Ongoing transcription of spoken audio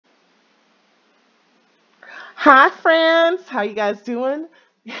Hi friends, how you guys doing?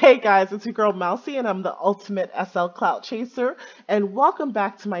 Hey guys, it's your girl Mousy and I'm the ultimate SL clout chaser and welcome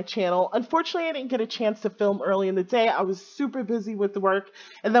back to my channel. Unfortunately, I didn't get a chance to film early in the day. I was super busy with the work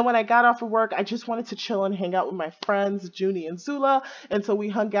and then when I got off of work, I just wanted to chill and hang out with my friends, Junie and Zula, and so we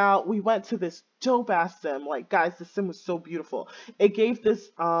hung out. We went to this dope ass sim. Like guys, the sim was so beautiful. It gave this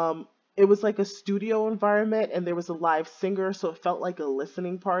it was like a studio environment and there was a live singer, so it felt like a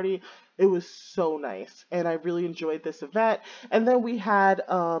listening party. It was so nice, and I really enjoyed this event. And then we had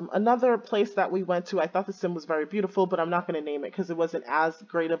another place that we went to. I thought the sim was very beautiful, but I'm not going to name it because it wasn't as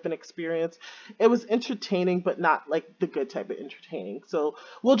great of an experience. It was entertaining, but not like the good type of entertaining. So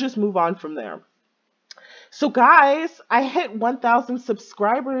we'll just move on from there. So, guys, I hit 1,000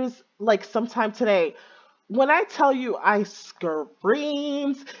 subscribers like sometime today. When I tell you I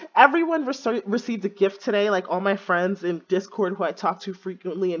screamed, everyone received a gift today, like all my friends in Discord who I talk to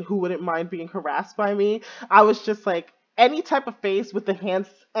frequently and who wouldn't mind being harassed by me. I was just like, any type of face with the hands,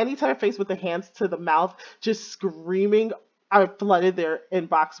 any type of face with the hands to the mouth, just screaming. I flooded their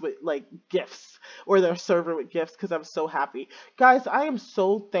inbox with like gifts or their server with gifts because I was so happy. Guys, I am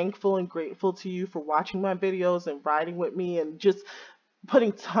so thankful and grateful to you for watching my videos and riding with me and just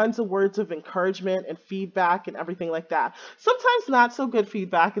putting tons of words of encouragement and feedback and everything like that. Sometimes not so good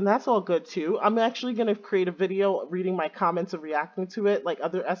feedback, and that's all good too. I'm actually going to create a video reading my comments and reacting to it, like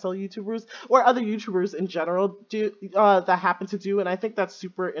other SL YouTubers or other YouTubers in general do that happen to do, and I think that's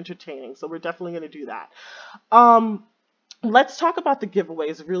super entertaining. So we're definitely going to do that. Um, Let's talk about the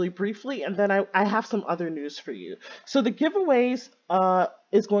giveaways really briefly, and then I have some other news for you. So the giveaways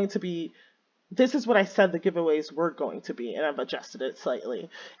is going to be this is what I said the giveaways were going to be, and I've adjusted it slightly.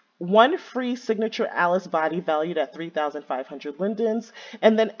 One free signature Alice body valued at 3,500 lindens,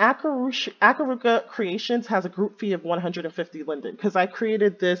 and then Akeruka Creations has a group fee of 150 linden because I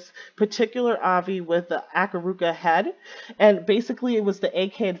created this particular Avi with the Akeruka head, and basically it was the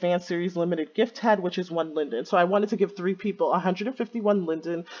AK Advanced Series Limited gift head, which is 1 linden. So I wanted to give 3 people 151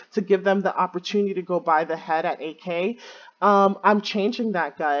 linden to give them the opportunity to go buy the head at AK. I'm changing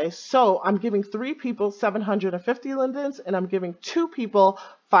that, guys. So I'm giving 3 people 750 lindens, and I'm giving 2 people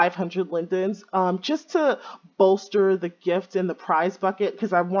 500 lindens, just to bolster the gift in the prize bucket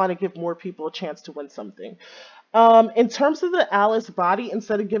because I want to give more people a chance to win something. In terms of the Alice body,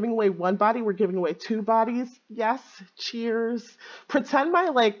 instead of giving away one body, we're giving away 2 bodies. Yes, cheers. Pretend my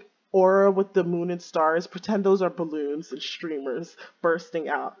like aura with the moon and stars, pretend those are balloons and streamers bursting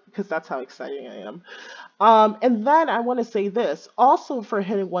out because that's how exciting I am. And then I want to say this also for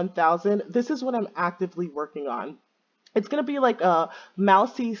hitting 1,000, this is what I'm actively working on. It's going to be like a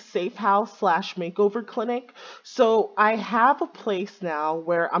mousy safe house slash makeover clinic. So I have a place now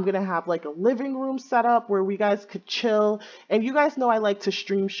where I'm going to have like a living room set up where we guys could chill. And you guys know I like to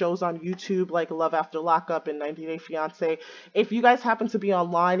stream shows on YouTube like Love After Lockup and 90 Day Fiance. If you guys happen to be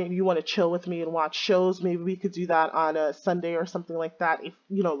online and you want to chill with me and watch shows, maybe we could do that on a Sunday or something like that if,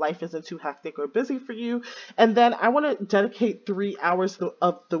 you know, life isn't too hectic or busy for you. And then I want to dedicate 3 hours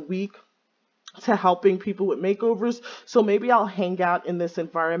of the week to helping people with makeovers. So maybe I'll hang out in this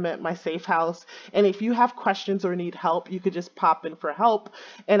environment, my safe house. And if you have questions or need help, you could just pop in for help.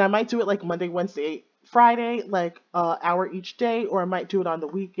 And I might do it like Monday, Wednesday, Friday, like hour each day, or I might do it on the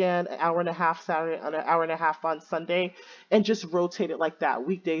weekend, an hour and a half Saturday, and an hour and a half on Sunday, and just rotate it like that,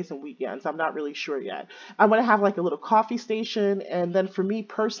 weekdays and weekends. I'm not really sure yet. I want to have like a little coffee station, and then for me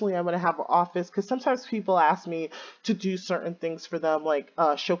personally, I want to have an office because sometimes people ask me to do certain things for them, like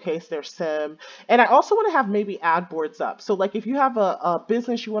showcase their sim, and I also want to have maybe ad boards up. So like if you have a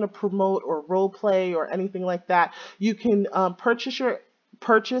business you want to promote or role play or anything like that, you can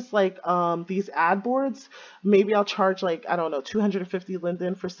purchase like these ad boards. Maybe I'll charge like, I don't know, 250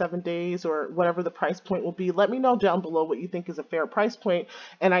 linden for 7 days or whatever the price point will be. Let me know down below what you think is a fair price point,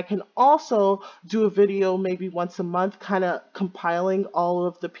 and I can also do a video maybe once a month kind of compiling all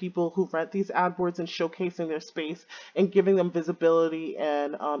of the people who rent these ad boards and showcasing their space and giving them visibility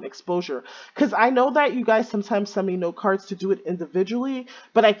and exposure, because I know that you guys sometimes send me note cards to do it individually,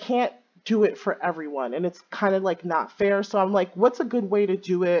 but I can't do it for everyone and it's kind of like not fair. So I'm like, what's a good way to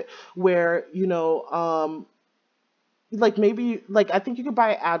do it where, like maybe like I think you could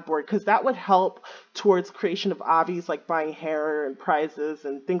buy an ad board because that would help towards creation of obbies, like buying hair and prizes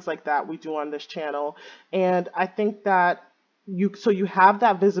and things like that we do on this channel. And I think that you have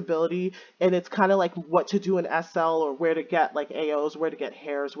that visibility and it's kind of like what to do in SL or where to get like AOs, where to get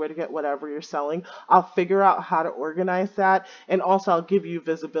hairs, where to get whatever you're selling. I'll figure out how to organize that, and also I'll give you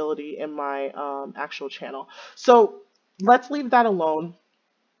visibility in my actual channel. So let's leave that alone.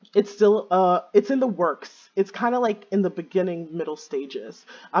 It's still it's in the works. It's kind of like in the beginning middle stages.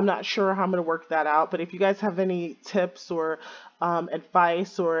 I'm not sure how I'm going to work that out, but if you guys have any tips or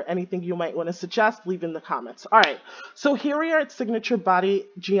advice or anything you might want to suggest, leave in the comments. All right, so here we are at signature body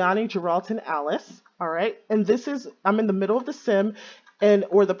Gianni Geralton Alice. All right, and this is, I'm in the middle of the sim and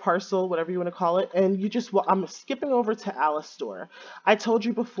or the parcel, whatever you want to call it, and you just, well, I'm skipping over to Alice store. I told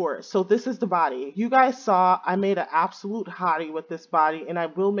you before, so this is the body. You guys saw I made an absolute hottie with this body, and I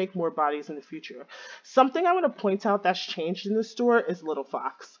will make more bodies in the future. Something I want to point out that's changed in the store is Little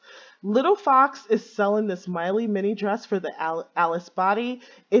Fox. Little Fox is selling this Miley mini dress for the Alice body.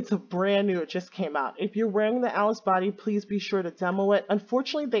 It's brand new. It just came out. If you're wearing the Alice body, please be sure to demo it.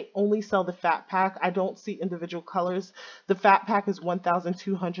 Unfortunately, they only sell the fat pack. I don't see individual colors. The fat pack is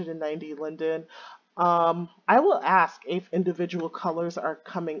 1,290 linden. I will ask if individual colors are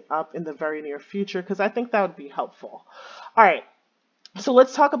coming up in the very near future because I think that would be helpful. All right, so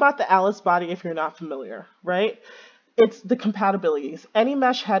let's talk about the Alice body if you're not familiar, right? It's the compatibilities. Any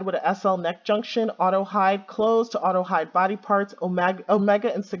mesh head with a SL neck junction, auto hide clothes to auto hide body parts,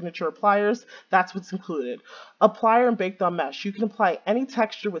 Omega and signature pliers. That's what's included. Applier and baked on mesh. You can apply any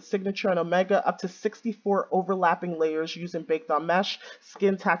texture with signature and Omega up to 64 overlapping layers using baked on mesh,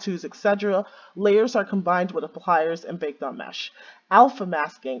 skin tattoos, etc. Layers are combined with appliers and baked on mesh. Alpha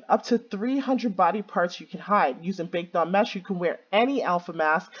masking, up to 300 body parts you can hide. Using baked on mesh, you can wear any alpha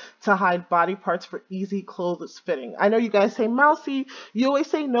mask to hide body parts for easy clothes fitting. I know you guys say, Mousy, you always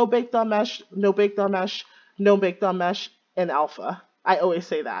say no baked on mesh, no baked on mesh, no baked on mesh, and alpha. I always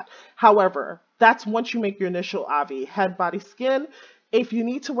say that. However, that's once you make your initial AVI, head, body, skin. If you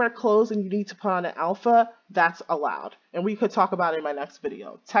need to wear clothes and you need to put on an alpha, that's allowed. And we could talk about it in my next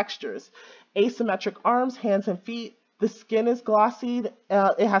video. Textures, asymmetric arms, hands, and feet. The skin is glossy.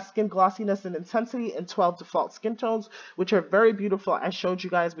 It has skin glossiness and intensity and 12 default skin tones, which are very beautiful. I showed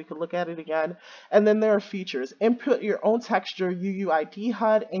you guys. We could look at it again. And then there are features. Input your own texture, UUID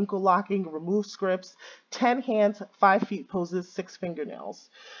HUD, ankle locking, remove scripts, 10 hands, 5 feet poses, 6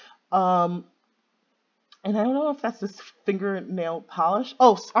 fingernails. And I don't know if that's this fingernail polish.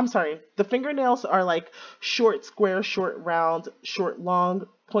 Oh, I'm sorry. The fingernails are like short, square, short, round, short, long,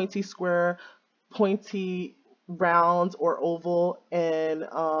 pointy, square, pointy, round or oval, and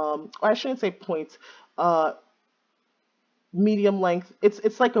I shouldn't say point, medium length.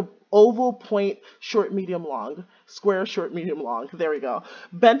 It's like a oval, point, short, medium, long, square, short, medium, long. There we go.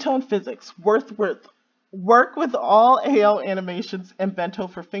 Bento physics. Work with all AL animations and bento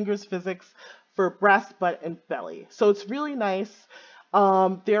for fingers physics for breast, butt, and belly. So it's really nice.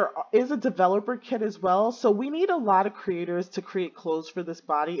 There is a developer kit as well. So we need a lot of creators to create clothes for this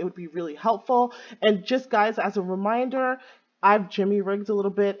body. It would be really helpful. And just guys, as a reminder, I've Jimmy rigged a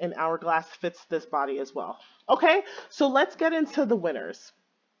little bit and Hourglass fits this body as well. Okay, so let's get into the winners.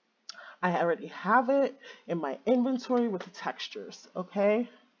 I already have it in my inventory with the textures. Okay.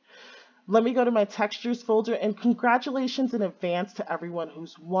 Let me go to my textures folder, and congratulations in advance to everyone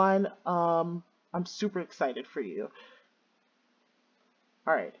who's won. I'm super excited for you.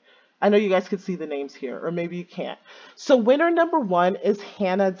 All right. I know you guys can see the names here, or maybe you can't. So winner number 1 is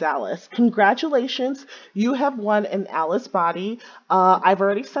Hannah Dallas. Congratulations. You have won an Alice body. I've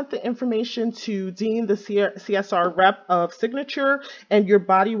already sent the information to Dean, the CSR rep of Signature, and your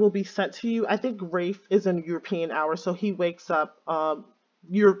body will be sent to you. I think Rafe is in European hours, so he wakes up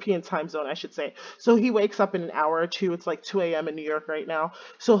European time zone, I should say. So he wakes up in an hour or two. It's like 2 a.m. in New York right now.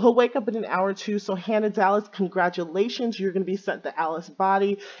 So he'll wake up in an hour or two. So Hannah Dallas, congratulations. You're going to be sent the Alice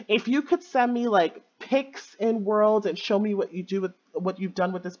body. If you could send me like pics in World and show me what you do with what you've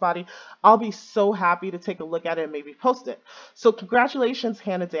done with this body, I'll be so happy to take a look at it and maybe post it. So congratulations,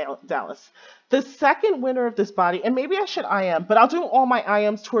 Hannah Dallas. The second winner of this body, and maybe I should IM, but I'll do all my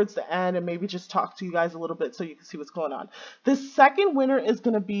IMs towards the end and maybe just talk to you guys a little bit so you can see what's going on. The second winner is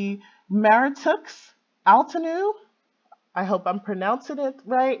going to be Maritux Altanu. I hope I'm pronouncing it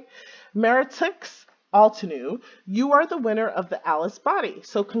right. Maritux Altanu, you are the winner of the Alice body.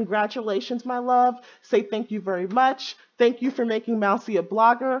 So congratulations, my love. Say thank you very much. Thank you for making Mousy a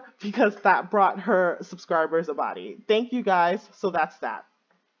blogger because that brought her subscribers a body. Thank you guys. So that's that.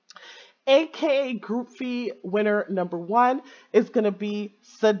 AKA Group Fee winner number 1 is going to be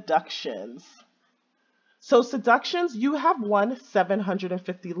Seductions. So Seductions, you have won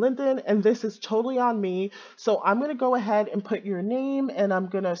 750 linden, and this is totally on me. So I'm going to go ahead and put your name, and I'm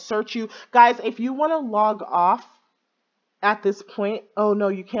going to search you. Guys, if you want to log off at this point, oh no,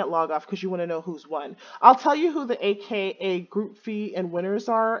 you can't log off because you want to know who's won. I'll tell you who the AKA Group Fee and winners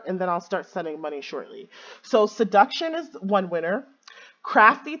are, and then I'll start sending money shortly. So Seduction is one winner.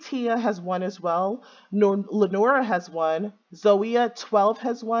 Crafty Tia has won as well. Lenora has won. Zoea 12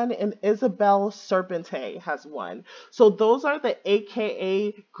 has won, and Isabel Serpente has won. So those are the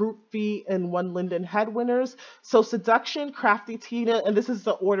AKA Group Fee and One Linden Head winners. So Seduction, Crafty Tia, and this is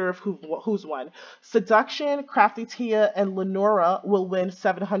the order of who's won. Seduction, Crafty Tia, and Lenora will win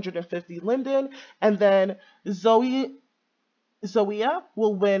 750 Linden, and then Zoea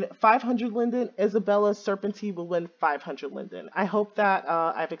will win 500 Linden. Isabella Serpenti will win 500 Linden. I hope that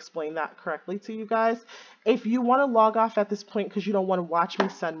I've explained that correctly to you guys. If you want to log off at this point because you don't want to watch me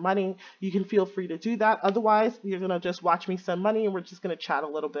send money, you can feel free to do that. Otherwise, you're going to just watch me send money and we're just going to chat a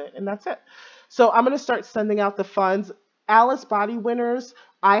little bit and that's it. So I'm going to start sending out the funds. Alice Body winners,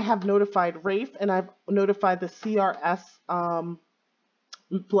 I have notified Rafe and I've notified the CRS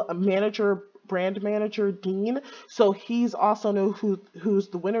manager, brand manager Dean, so he's also know who's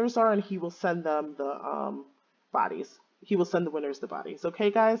the winners are, and he will send them the bodies. He will send the winners the bodies.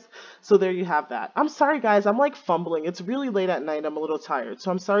 Okay, guys. So there you have that. I'm sorry, guys. I'm like fumbling. It's really late at night. I'm a little tired,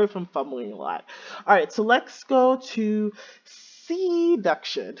 so I'm sorry if I'm fumbling a lot. All right. So let's go to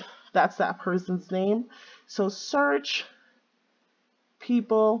Seduction. That's that person's name. So search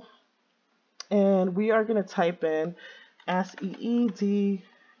people, and we are going to type in SEEDUCCION.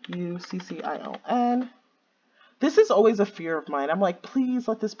 This is always a fear of mine. I'm like, please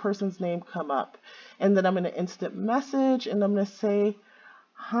let this person's name come up. And then I'm going to instant message and I'm going to say,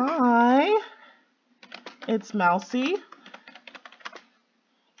 hi, it's Mousy.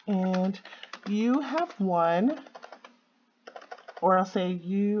 And you have won, or I'll say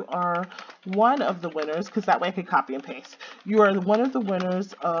you are one of the winners, because that way I can copy and paste. You are one of the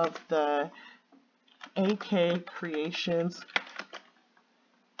winners of the AK Creations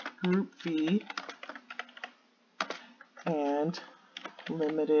Group Fee and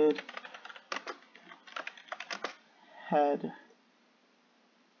Limited Head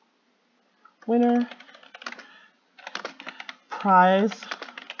winner. Prize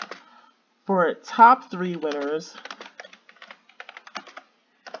for top 3 winners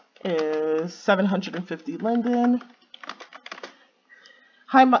is 750 Linden.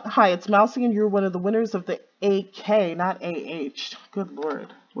 Hi, it's Mousy, and you're one of the winners of the AK, not AH. Good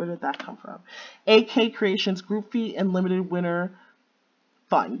Lord, where did that come from? AK Creations Group Fee and Limited Winner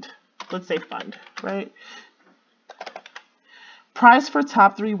Fund. Let's say fund, right? Prize for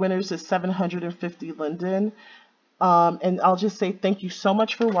top 3 winners is 750 Linden. And I'll just say thank you so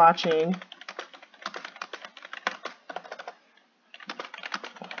much for watching.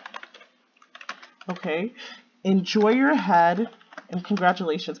 Okay, enjoy your head, and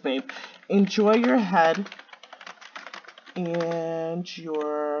congratulations, babe. Enjoy your head and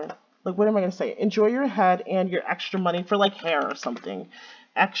your, like, what am I going to say? Enjoy your head and your extra money for, like, hair or something.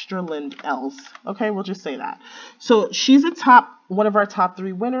 Extra Lind L's. Okay, we'll just say that. So she's one of our top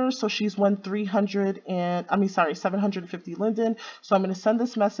 3 winners. So she's won 750 Linden. So I'm going to send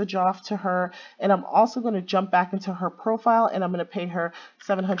this message off to her, and I'm also going to jump back into her profile, and I'm going to pay her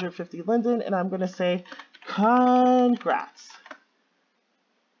 750 Linden, and I'm going to say congrats.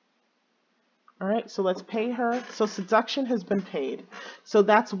 All right, so let's pay her. So Seduction has been paid. So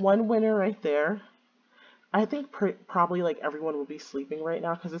that's one winner right there. I think probably like everyone will be sleeping right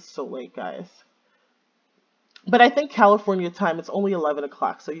now because it's so late, guys. But I think California time, it's only 11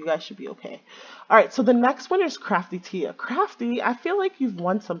 o'clock, so you guys should be okay. All right, so the next one is Crafty Tia. Crafty, I feel like you've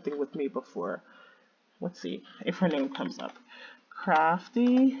won something with me before. Let's see if her name comes up.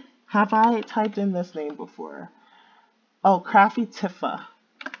 Crafty. Have I typed in this name before? Oh, Crafty Tifa.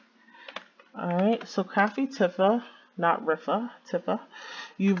 All right, so Crafty Tifa, not Rifa, Tifa.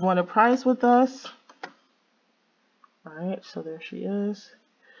 You've won a prize with us. All right, so there she is.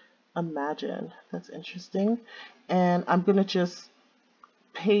 Imagine. That's interesting. And I'm going to just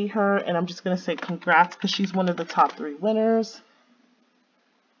pay her, and I'm just going to say congrats because she's one of the top 3 winners.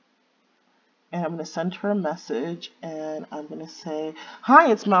 And I'm going to send her a message, and I'm going to say,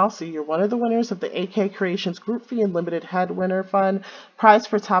 hi, it's Mousy. You're one of the winners of the AK Creations Group Fee and Limited Head Winner Fund. Prize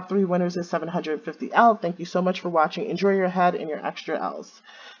for top 3 winners is 750 L. Thank you so much for watching. Enjoy your head and your extra L's.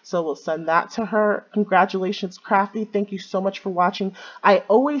 So we'll send that to her. Congratulations, Crafty. Thank you so much for watching. I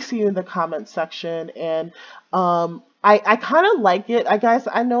always see you in the comment section, and I kind of like it. Guys,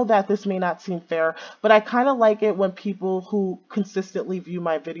 I know that this may not seem fair, but I kind of like it when people who consistently view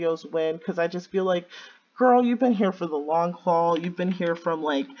my videos win, because I just feel like, girl, you've been here for the long haul. You've been here from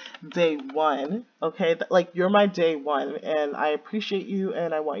like day 1, okay? Like, you're my day 1, and I appreciate you,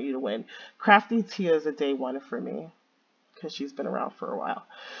 and I want you to win. Crafty Tia is a day 1 for me. because she's been around for a while.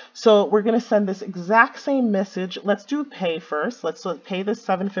 So we're going to send this exact same message. Let's do pay first. Let's pay this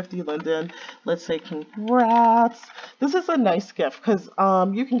 750 Linden. Let's say congrats. This is a nice gift because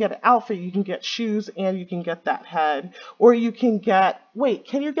you can get an outfit, you can get shoes, and you can get that head. Or you can get, wait,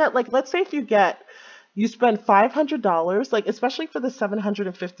 can you get, like, let's say if you spend $500, like, especially for the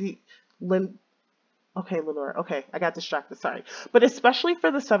 750 Linden. Okay, Lenore. Okay, I got distracted. Sorry. But especially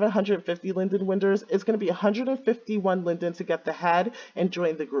for the 750 Linden winners, it's going to be 151 Linden to get the head and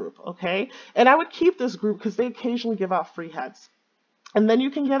join the group. Okay? And I would keep this group because they occasionally give out free heads. And then you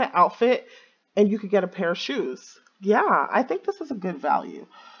can get an outfit and you could get a pair of shoes. Yeah, I think this is a good value.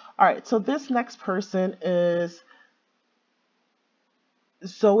 All right, so this next person is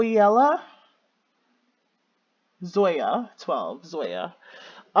Zoya 12, Zoya.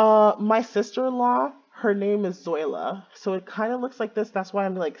 My sister-in-law, her name is Zoila, so it kind of looks like this. That's why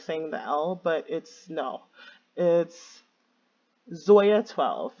I'm like saying the L, but it's Zoya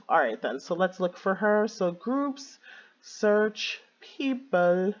 12. All right then, so let's look for her. So groups, search,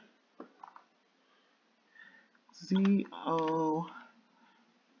 people, Zoeia.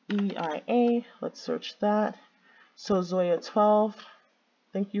 Let's search that. So Zoya 12,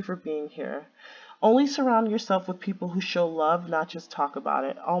 thank you for being here. Only surround yourself with people who show love, not just talk about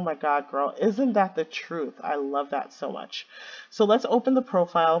it. Oh my God, girl. Isn't that the truth? I love that so much. So let's open the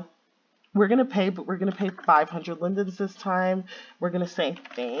profile. We're going to pay, but we're going to pay 500 Lindens this time. We're going to say,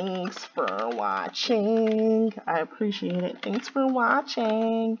 thanks for watching. I appreciate it. Thanks for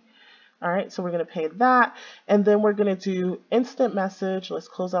watching. All right, so we're going to pay that. And then we're going to do instant message. Let's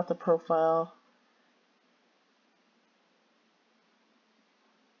close out the profile.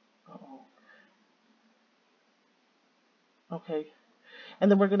 Okay,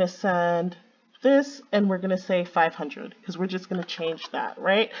 and then we're going to send this, and we're going to say 500 because we're just going to change that,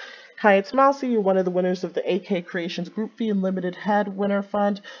 right? Hi, it's Mousy. You're one of the winners of the Akeruka Creations Group Fee and Limited Head Winner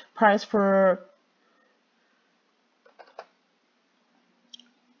Fund. Prize for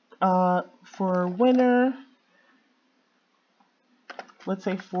winner, let's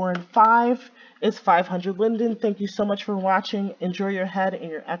say 4 and 5 is 500 Linden. Thank you so much for watching. Enjoy your head and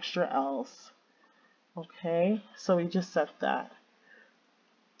your extra L's. Okay, so we just set that.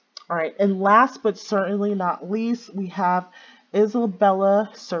 All right, and last but certainly not least, we have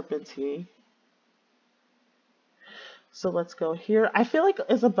Isabella Serpenti. So let's go here. I feel like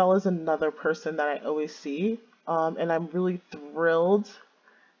Isabella is another person that I always see, and I'm really thrilled.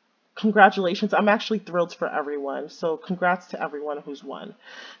 Congratulations. I'm actually thrilled for everyone. So congrats to everyone who's won.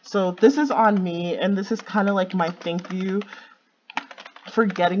 So this is on me, and this is kind of like my thank you for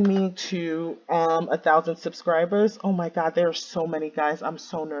getting me to 1,000 subscribers. Oh my God, there are so many, guys. I'm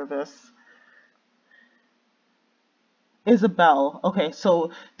so nervous. Isabel. Okay,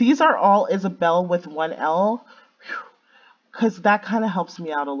 so these are all Isabel with one L, because that kind of helps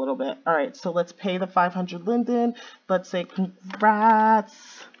me out a little bit. All right, so let's pay the 500 Linden. Let's say congrats.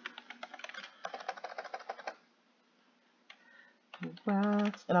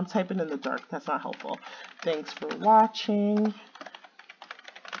 Congrats. And I'm typing in the dark. That's not helpful. Thanks for watching.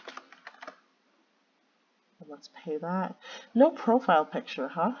 Let's pay that. No profile picture,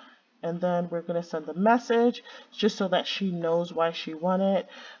 huh? And then we're going to send a message just so that she knows why she won it.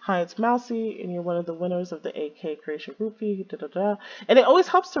 Hi, it's Mousy, and you're one of the winners of the Akeruka Creations Group Fee. And it always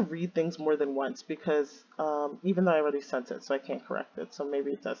helps to read things more than once because even though I already sent it, so I can't correct it, so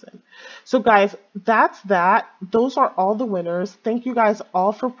maybe it doesn't. So guys, that's that. Those are all the winners. Thank you guys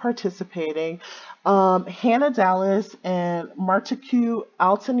all for participating. Hannah Dallas and Marticu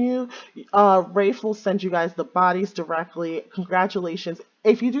Altanu, Rafe will send you guys the bodies directly. Congratulations.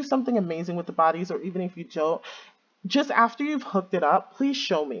 If you do something amazing with the bodies, or even if you don't, just after you've hooked it up, please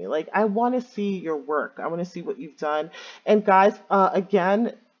show me. Like, I want to see your work. I want to see what you've done. And guys,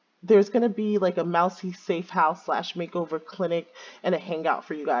 again, there's going to be like a Mousy safe house / makeover clinic and a hangout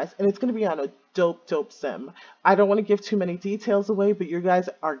for you guys. And it's going to be on a dope sim. I don't want to give too many details away, but you guys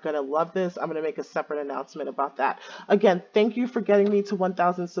are going to love this. I'm going to make a separate announcement about that. Again, thank you for getting me to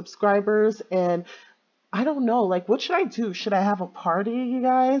 1,000 subscribers. And I don't know, like, what should I do? Should I have a party, you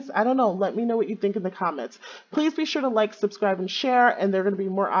guys? I don't know. Let me know what you think in the comments. Please be sure to like, subscribe, and share, and there are going to be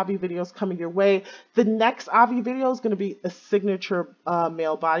more Avi videos coming your way. The next Avi video is going to be a signature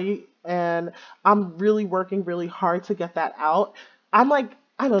male body, and I'm really working really hard to get that out. I'm like,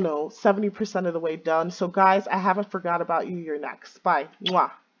 I don't know, 70% of the way done. So, guys, I haven't forgot about you. You're next. Bye.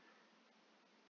 Mwah.